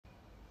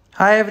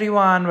Hi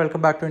everyone,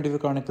 welcome back to Interview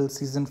Chronicles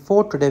Season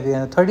 4. Today we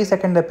are in the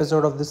 32nd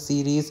episode of this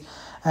series,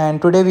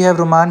 and today we have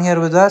Roman here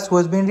with us, who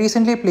has been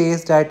recently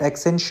placed at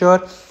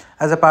Accenture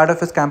as a part of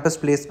his campus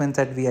placements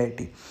at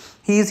VIT.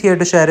 He is here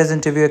to share his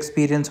interview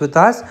experience with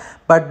us,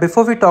 but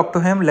before we talk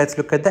to him, let's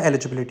look at the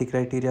eligibility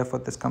criteria for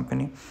this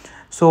company.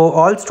 So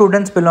all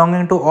students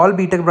belonging to all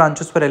BTech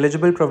branches were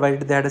eligible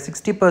provided they had a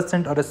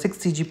 60% or a 6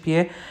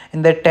 CGPA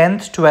in their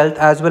 10th, 12th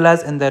as well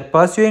as in their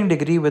pursuing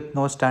degree with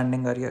no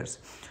standing arrears.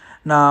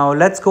 Now,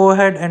 let's go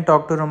ahead and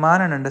talk to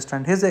Roman and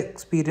understand his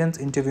experience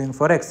interviewing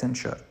for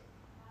Accenture.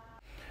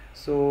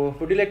 So,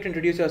 would you like to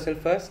introduce yourself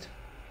first?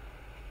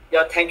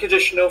 Yeah, thank you,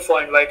 Jishnu,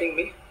 for inviting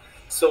me.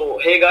 So,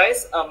 hey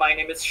guys, my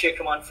name is Sheikh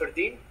Rahman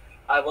Fardeen.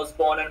 I was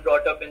born and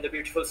brought up in the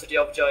beautiful city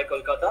of Joy,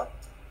 Kolkata.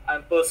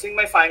 I'm pursuing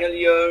my final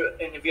year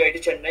in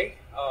VIT Chennai.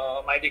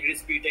 My degree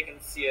is BTech in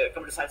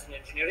Computer Science and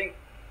Engineering.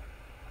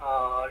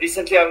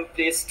 Recently, I'm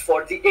placed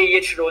for the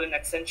AEH role in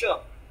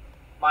Accenture.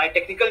 My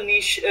technical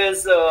niche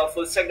is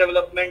full stack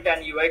development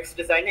and UX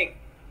designing.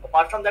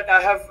 Apart from that,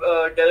 I have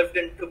delved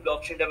into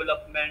blockchain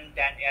development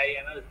and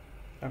AI/ML.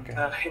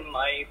 Okay. In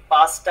my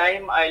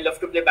pastime, I love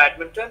to play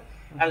badminton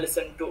and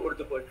listen to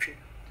Urdu poetry.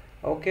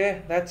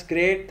 Okay, that's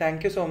great.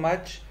 Thank you so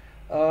much.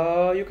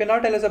 You can now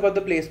tell us about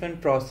the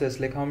placement process,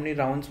 like how many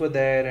rounds were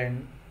there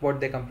and what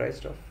they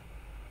comprised of.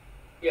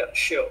 Yeah,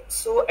 sure.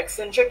 So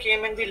Accenture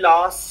came in the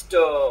last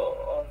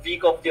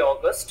week of the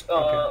August.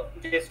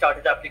 Okay. They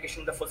started the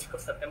application the 1st week of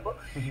September,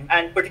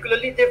 and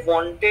particularly they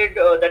wanted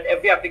that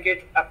every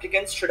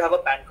applicant should have a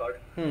PAN card.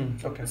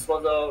 Okay. This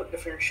was a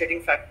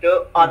differentiating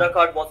factor. Aadhaar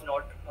card was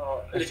not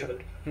eligible.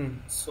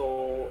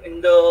 So in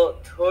the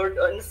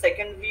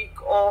second week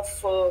of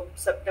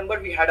September,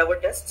 we had our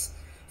tests.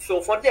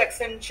 So for the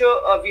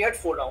Accenture, we had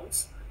 4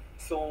 rounds.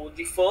 So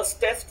the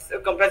first test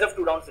comprised of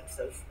 2 rounds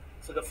itself.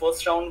 So the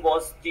first round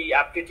was the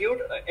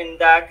aptitude. In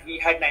that we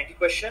had 90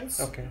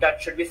 questions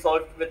that should be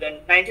solved within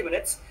 90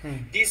 minutes.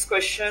 These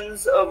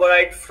questions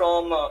varied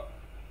from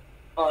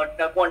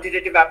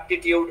quantitative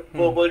aptitude,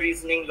 verbal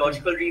reasoning,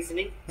 logical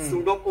reasoning,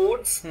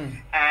 pseudocodes,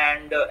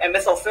 and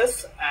MS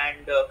Office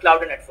and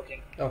cloud and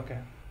networking. Okay.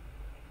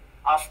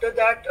 After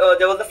that,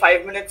 there was a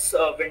 5 minutes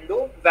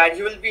window where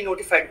you will be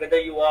notified whether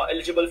you are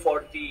eligible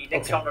for the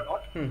next round or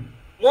not.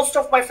 Most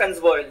of my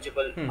friends were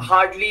eligible.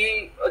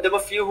 Hardly, there were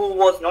few who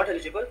was not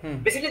eligible.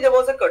 Basically, there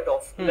was a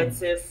cutoff. Let's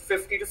say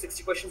 50 to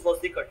 60 questions was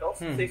the cutoff.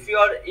 So if you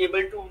are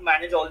able to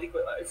manage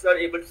if you are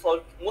able to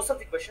solve most of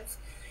the questions,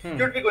 you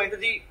would be going to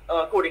the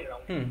coding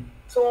round.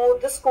 So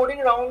this coding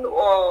round,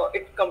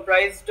 it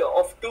comprised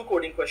of 2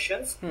 coding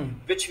questions,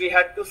 which we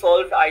had to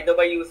solve either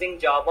by using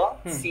Java,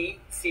 C,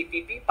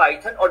 CPP,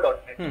 Python, or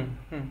 .NET.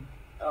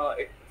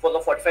 It was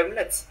of 45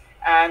 minutes.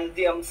 And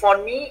for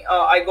me,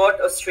 I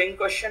got a string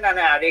question and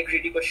an array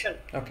greedy question.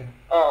 Okay.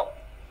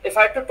 If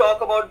I had to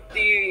talk about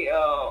the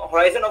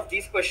horizon of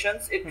these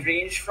questions, it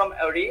ranged from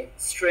array,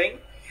 string,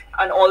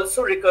 and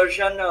also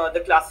recursion, the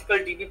classical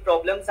DB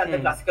problems and the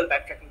classical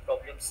backtracking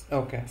problems.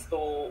 Okay.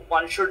 So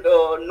one should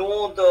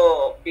know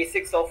the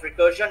basics of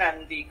recursion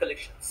and the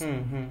collections.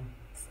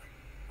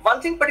 One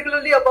thing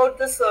particularly about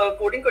this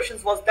coding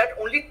questions was that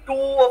only 2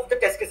 of the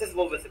test cases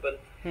were visible,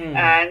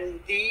 and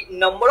the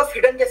number of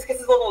hidden test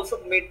cases was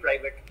also made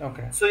private.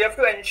 Okay. So you have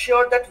to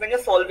ensure that when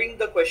you're solving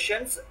the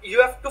questions,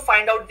 you have to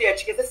find out the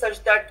edge cases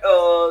such that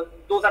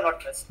those are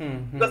not missed.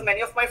 Because many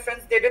of my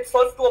friends, they did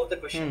solve 2 of the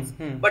questions,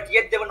 but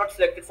yet they were not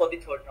selected for the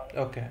 3rd round.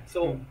 Okay.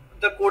 So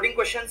the coding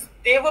questions,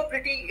 they were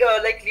pretty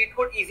like lead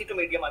code easy to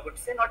medium, I would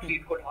say, not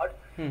lead code hard.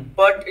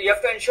 But you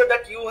have to ensure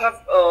that you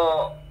have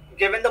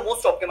given the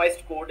most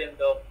optimized code in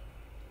the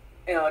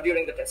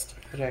during the test.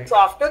 Right. So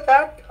after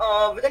that,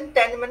 within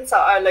 10 minutes,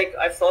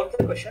 I solved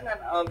the question,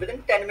 and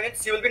within 10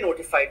 minutes, you will be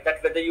notified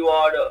that whether you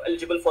are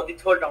eligible for the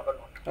 3rd round or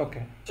not.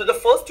 Okay. So the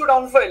first 2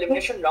 rounds were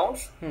elimination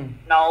rounds.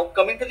 Now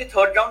coming to the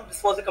 3rd round,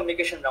 this was a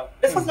communication round.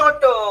 This was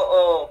not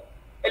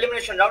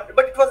elimination round,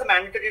 but it was a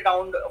mandatory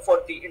round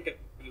for the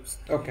interviews.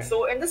 Okay.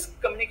 So in this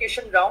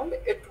communication round,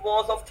 it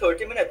was of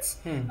 30 minutes,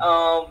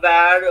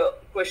 where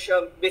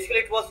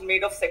basically it was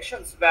made of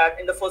sections. Where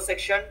in the first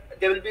section,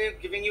 they will be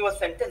giving you a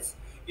sentence.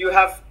 You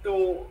have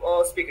to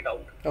speak it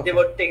out. Okay. They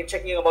were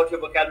checking about your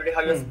vocabulary,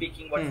 how you're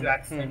speaking, what's your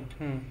accent.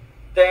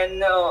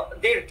 Then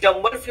they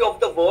jumble a few of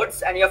the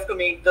words, and you have to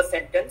make the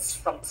sentence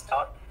from the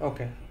start.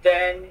 Okay.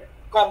 Then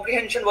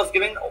comprehension was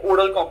given,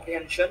 oral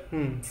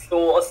comprehension.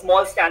 So a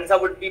small stanza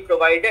would be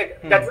provided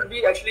that would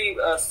be actually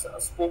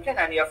spoken,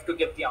 and you have to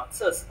give the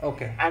answers.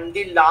 Okay. And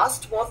the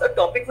last was a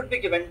topic would be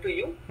given to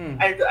you,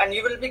 and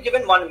you will be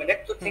given 1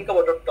 minute to think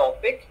about a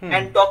topic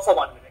and talk for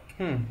 1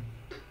 minute.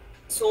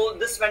 So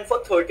this went for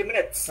 30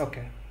 minutes.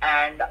 Okay.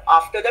 And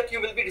after that, you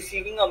will be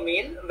receiving a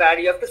mail where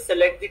you have to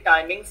select the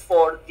timings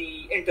for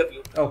the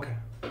interview. Okay.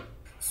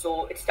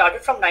 So it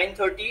started from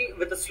 9:30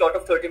 with a slot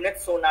of 30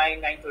 minutes. So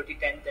 9, 9:30,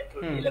 10,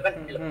 10:30,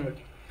 11,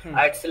 11:30.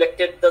 I had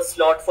selected the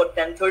slot for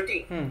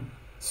 10:30.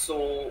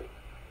 So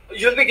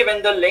you'll be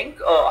given the link,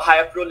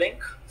 HirePro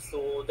link.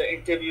 So the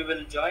interview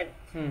will join.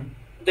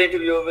 The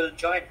interviewer will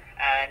join.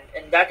 And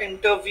in that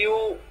interview,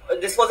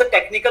 this was a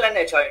technical and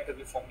HR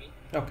interview for me.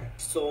 Okay.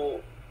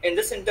 So in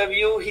this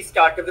interview, he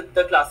started with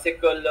the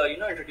classical,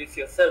 introduce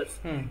yourself.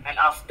 And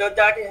after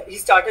that, he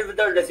started with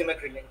the resume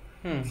grilling.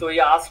 So he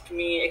asked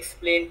me,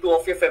 explain 2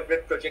 of your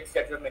favorite projects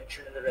that you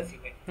mentioned in the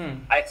resume.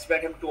 I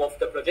explained him 2 of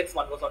the projects.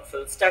 One was on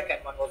full stack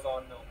and one was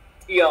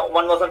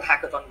on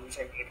hackathon, which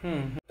I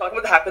made. Talking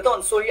about the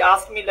hackathon, so he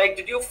asked me, like,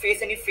 did you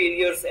face any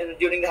failures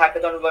during the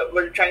hackathon?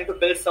 We're trying to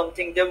build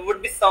something. There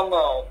would be some,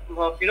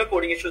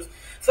 coding issues.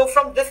 So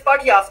from this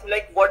part, he asked me,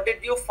 like, what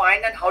did you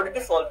find and how did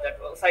you solve that?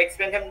 So I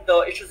explained him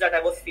the issues that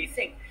I was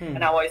facing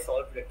and how I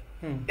solved it.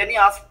 Then he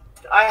asked,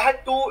 I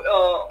had 2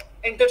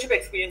 internship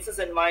experiences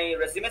in my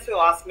resume. So he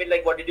asked me,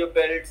 like, what did you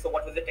build? So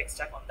what was the tech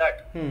stack on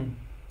that?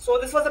 So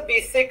this was a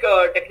basic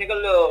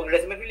technical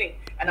resume grilling,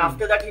 and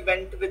after that he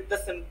went with the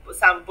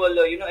sample,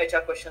 HR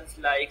questions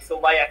like, so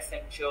why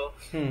Accenture,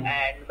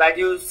 and where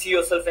do you see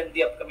yourself in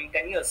the upcoming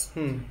 10 years?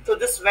 So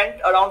this went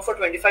around for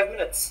 25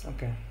 minutes.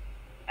 Okay.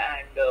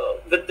 And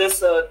with this,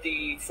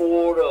 the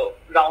 4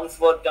 rounds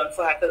were done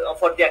for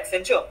the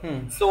Accenture.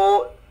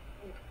 So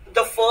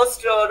the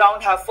first 2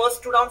 rounds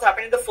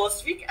happened in the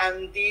first week,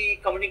 and the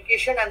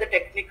communication and the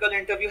technical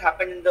interview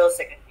happened in the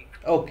second week.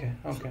 Okay.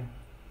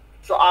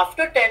 So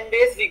after 10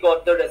 days, we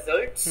got the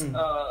results,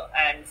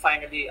 and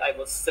finally I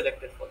was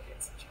selected for the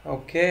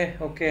Accenture.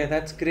 Okay,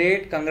 that's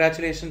great.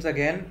 Congratulations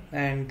again,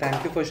 and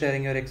thank you for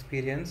sharing your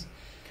experience.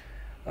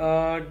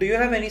 Do you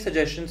have any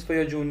suggestions for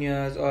your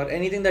juniors or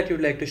anything that you'd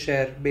like to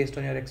share based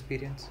on your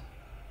experience?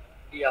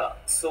 Yeah,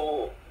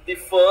 so the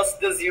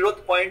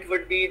 0th point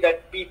would be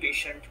that be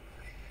patient.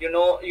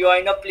 You are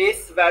in a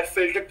place where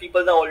filtered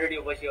people are already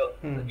over here.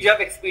 You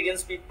have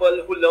experienced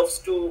people who loves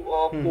to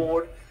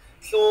code.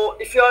 So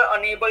if you are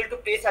unable to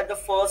place at the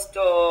first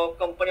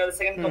company or the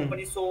second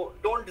company, so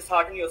don't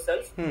dishearten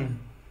yourself.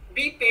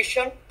 Be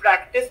patient,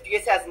 practice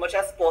DSA as much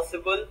as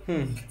possible.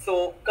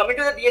 So coming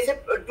to the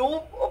DSA,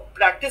 do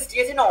practice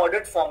DSA in an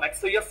ordered format.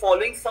 So you're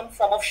following some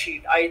form of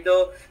sheet,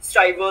 either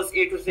Strivers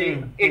A to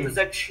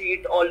Z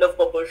sheet or Love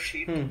Bubble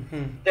sheet.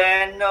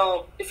 Then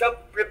if you're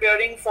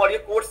preparing for your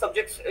core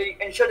subjects,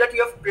 ensure that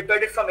you have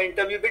prepared it from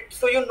interview bit,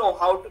 so you know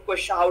how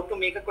to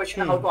make a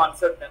question, how to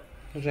answer them.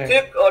 Right. So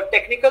your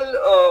technical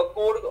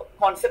core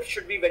concepts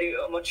should be very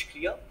much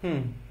clear.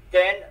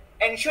 Then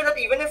ensure that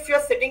even if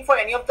you're sitting for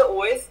any of the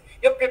OS,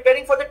 you're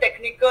preparing for the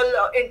technical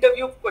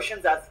interview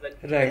questions as well.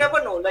 Right. You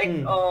never know, like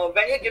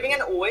when you're giving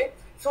an OA,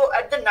 so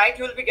at the night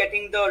you will be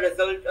getting the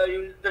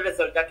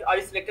result that are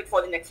you selected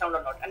for the next round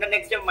or not, and the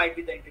next day might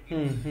be the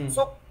interview.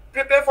 So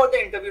prepare for the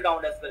interview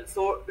round as well.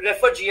 So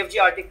refer GFG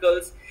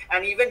articles,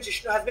 and even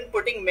Jishnu has been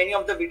putting many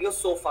of the videos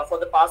so far. For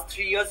the past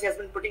 3 years, he has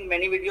been putting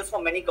many videos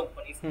for many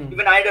companies.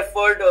 Even I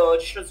referred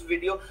Jishnu's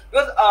video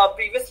because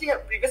previous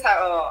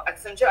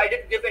Accenture, I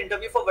did give an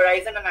interview for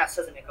Verizon and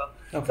AstraZeneca.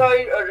 Okay.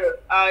 So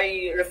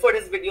I referred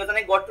his videos and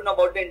I got to know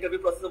about the interview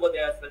process over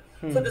there as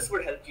well. So this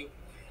would help you.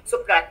 So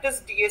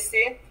practice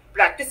DSA.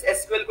 Practice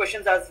SQL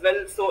questions as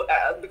well. So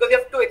because you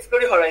have to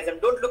explore your horizon,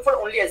 don't look for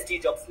only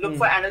SD jobs. Look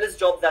for analyst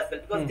jobs as well,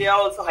 because they are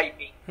also high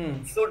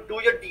paying. So do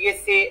your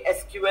DSA,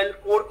 SQL,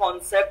 core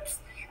concepts,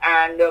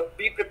 and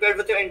be prepared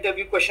with your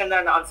interview question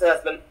and answer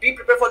as well. Be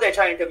prepared for the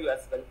HR interview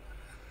as well.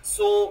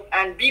 So,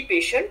 and be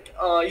patient.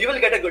 You will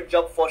get a good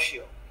job for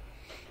sure.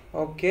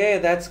 Okay,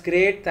 that's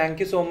great. Thank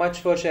you so much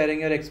for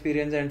sharing your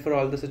experience and for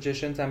all the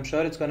suggestions. I'm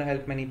sure it's going to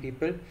help many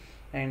people.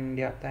 And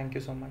yeah, thank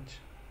you so much.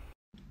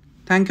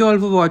 Thank you all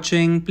for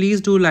watching.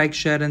 Please do like,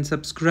 share and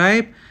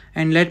subscribe,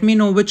 and let me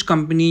know which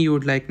company you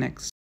would like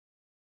next.